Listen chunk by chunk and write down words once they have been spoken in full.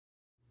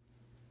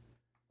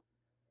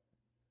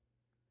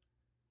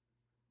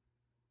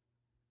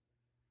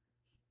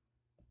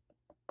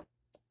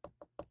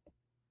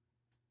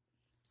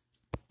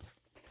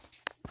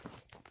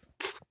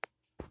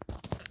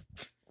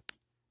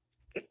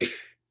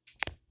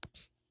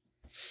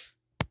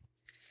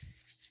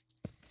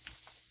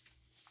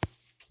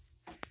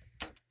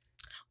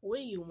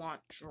do you want,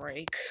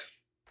 Drake?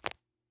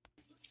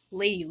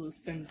 Lady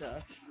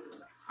Lucinda,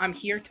 I'm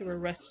here to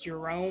arrest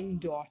your own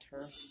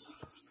daughter.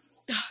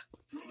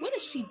 What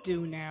does she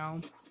do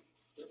now?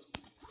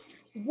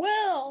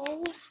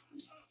 Well,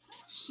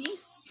 she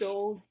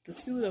stole the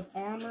suit of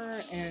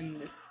armor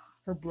and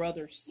her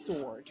brother's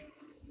sword.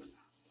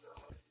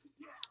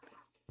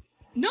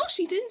 No,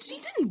 she didn't. She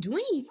didn't do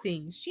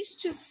anything. She's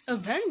just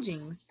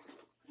avenging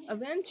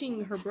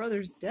her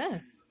brother's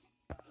death.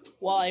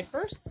 Well, I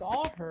first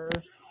saw her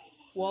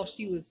while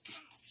she was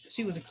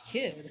a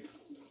kid.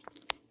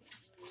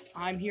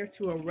 I'm here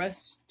to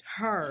arrest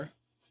her.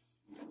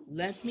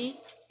 Let me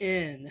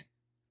in.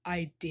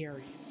 I dare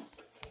you.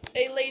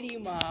 Hey, Lady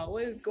Ma,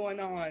 what is going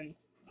on?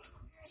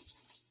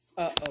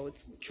 Uh-oh,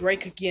 it's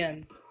Drake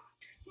again.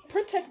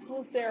 Protect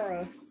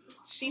Luthera.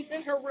 She's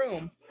in her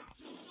room.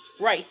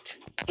 Right.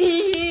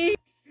 Hey,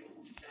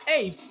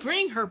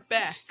 bring her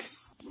back.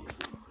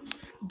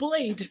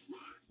 Blade,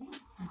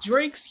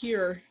 Drake's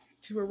here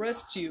to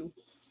arrest you.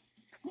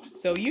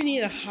 So you need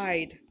to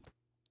hide.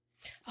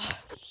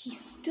 He's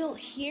still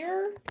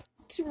here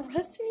to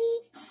arrest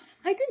me?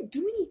 I didn't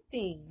do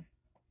anything.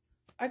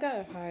 I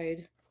gotta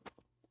hide.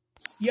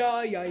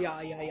 Yeah.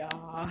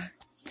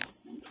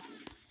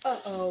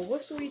 Uh-oh,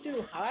 what should we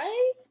do?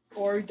 Hide?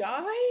 Or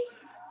die?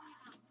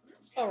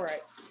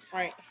 Alright,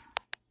 right.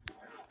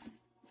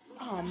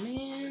 Oh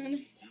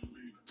man.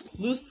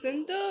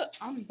 Lucinda,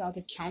 I'm about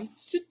to count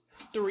to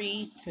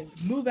 3 to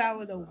move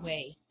out of the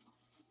way.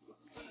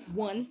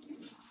 1,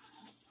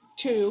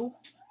 2.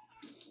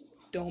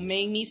 Don't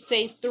make me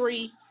say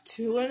 3.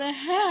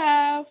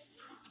 2.5.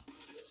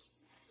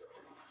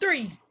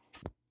 3.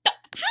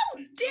 How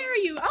dare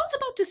you? I was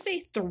about to say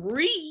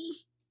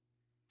 3.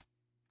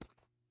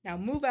 Now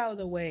move out of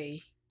the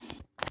way.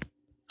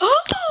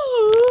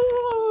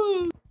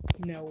 Oh!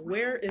 Now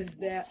where is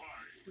that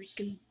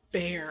freaking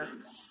bear?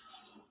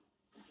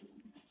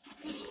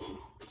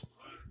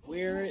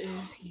 Where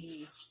is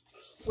he?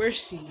 Where's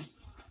she?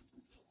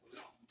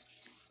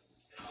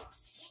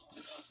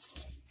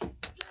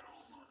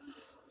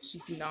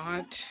 She's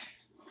not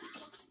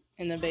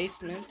in the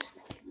basement.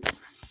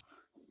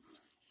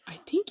 I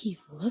think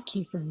he's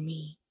looking for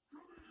me.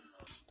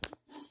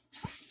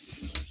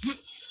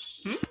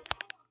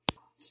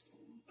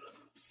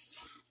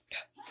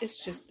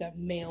 It's just that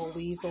male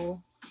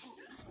weasel.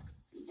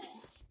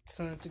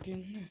 Time to get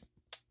in.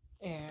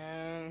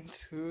 And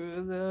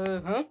to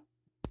the...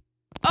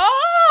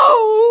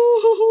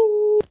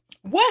 Oh!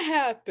 What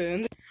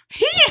happened?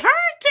 He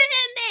hurted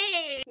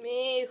me!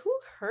 Man, who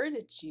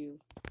hurted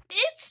you?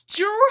 It's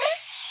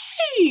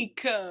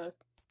Drake!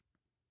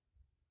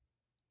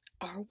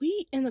 Are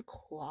we in the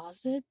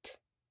closet?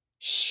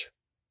 Shh.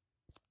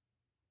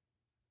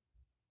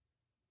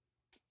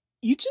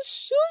 You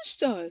just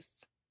shushed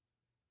us.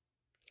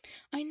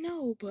 I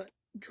know, but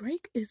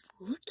Drake is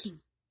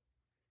looking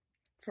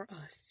for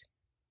us.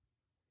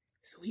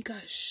 So we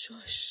gotta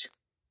shush.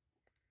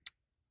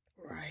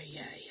 Right,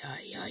 yeah.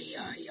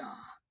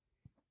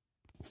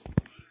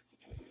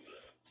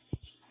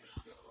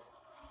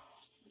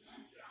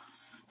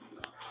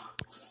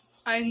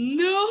 I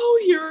know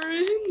you're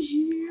in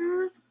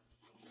here.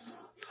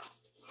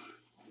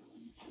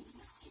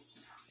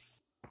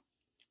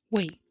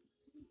 Wait,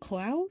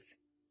 Klaus?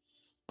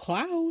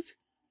 Klaus?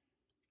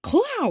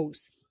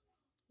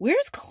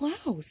 Where's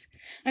Klaus?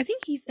 I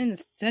think he's in the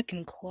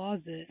second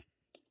closet.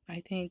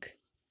 I think.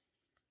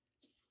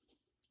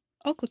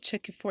 I'll go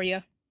check it for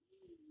you.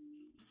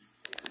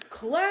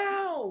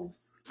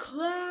 Klaus!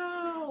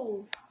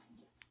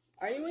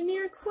 Are you in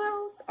here,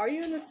 Klaus? Are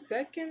you in the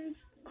second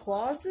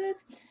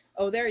closet?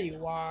 Oh, there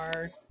you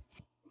are.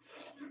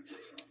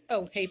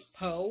 Oh, hey,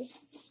 Poe.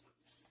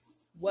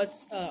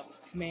 What's up,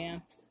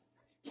 man?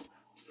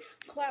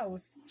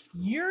 Klaus,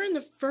 you're in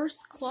the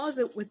first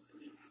closet with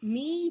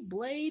me,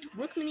 Blade,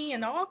 Rukmini,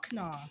 and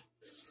Akna.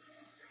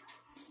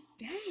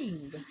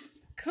 Dang.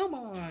 Come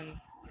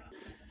on.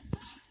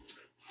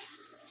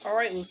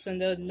 Alright,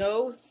 Lucinda,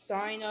 no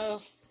sign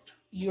of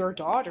your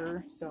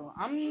daughter, so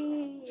I'm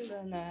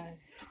gonna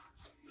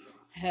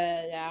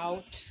head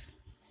out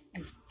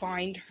and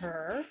find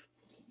her.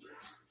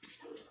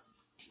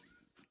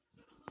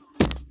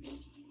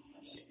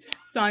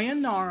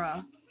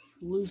 Sayonara,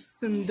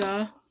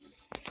 Lucinda.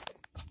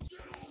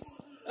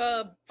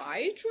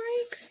 Bye,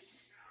 Drake?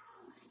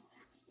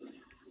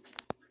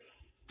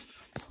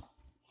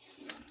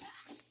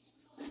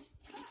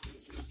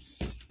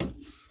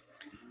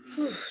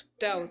 Whew,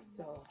 that was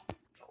so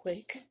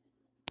quick.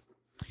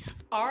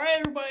 Alright,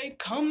 everybody,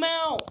 come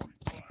out!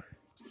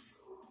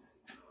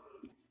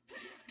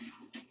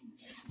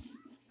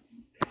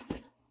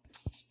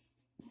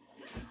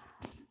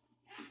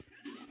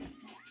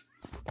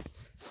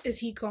 Is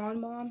he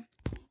gone, Mom?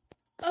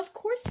 Of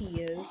course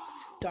he is,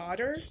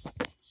 daughter.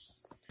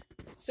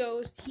 So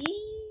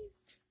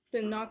he's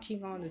been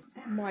knocking on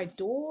my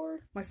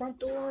front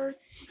door.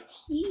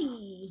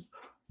 He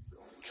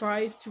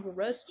tries to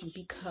arrest you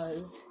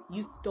because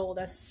you stole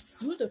that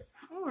suit of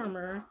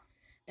armor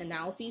and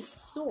Alfie's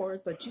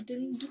sword, but you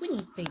didn't do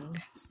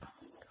anything.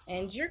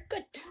 And you're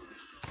good.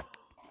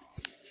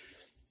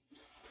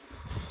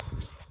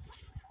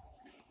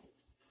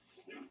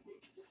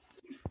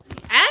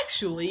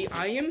 Actually,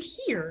 I am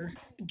here.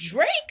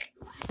 Drake?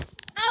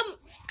 How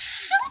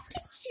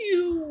did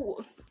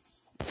you...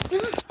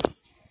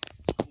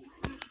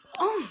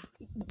 Oh,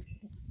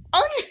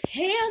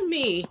 unhand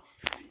me!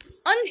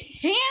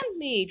 Unhand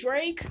me,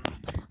 Drake!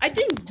 I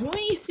didn't do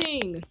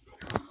anything!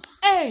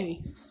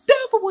 Hey, step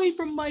away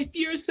from my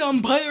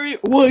fearsome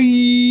pirate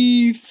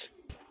wife!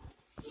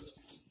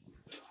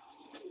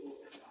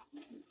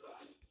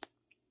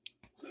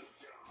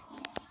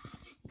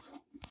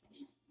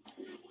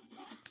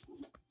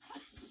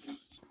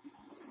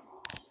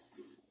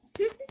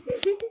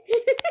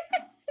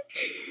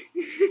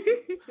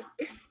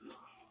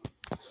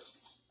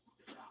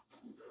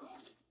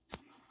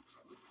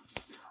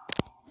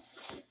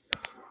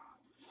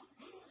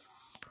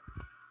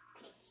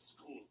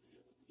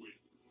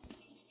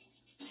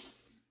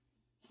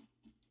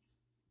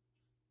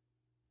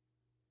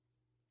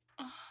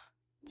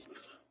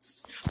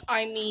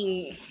 I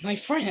mean, my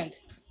friend.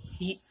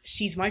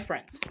 She's my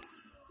friend.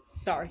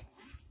 Sorry,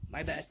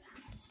 my bad.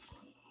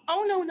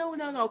 Oh no no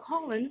no no,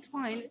 Colin, it's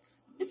fine.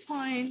 It's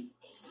fine.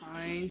 It's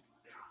fine.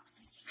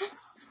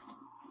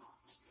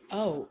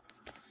 Oh,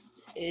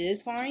 it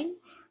is fine.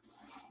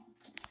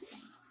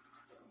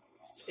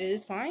 It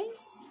is fine.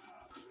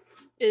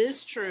 It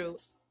is true.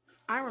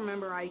 I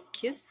remember I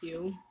kissed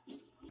you.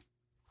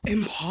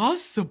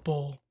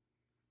 Impossible.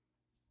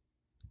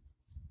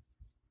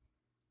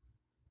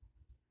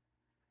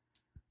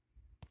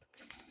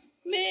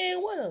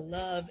 Man, what a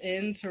love.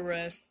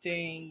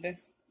 Interesting.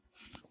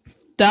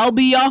 That'll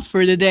be all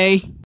for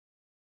today.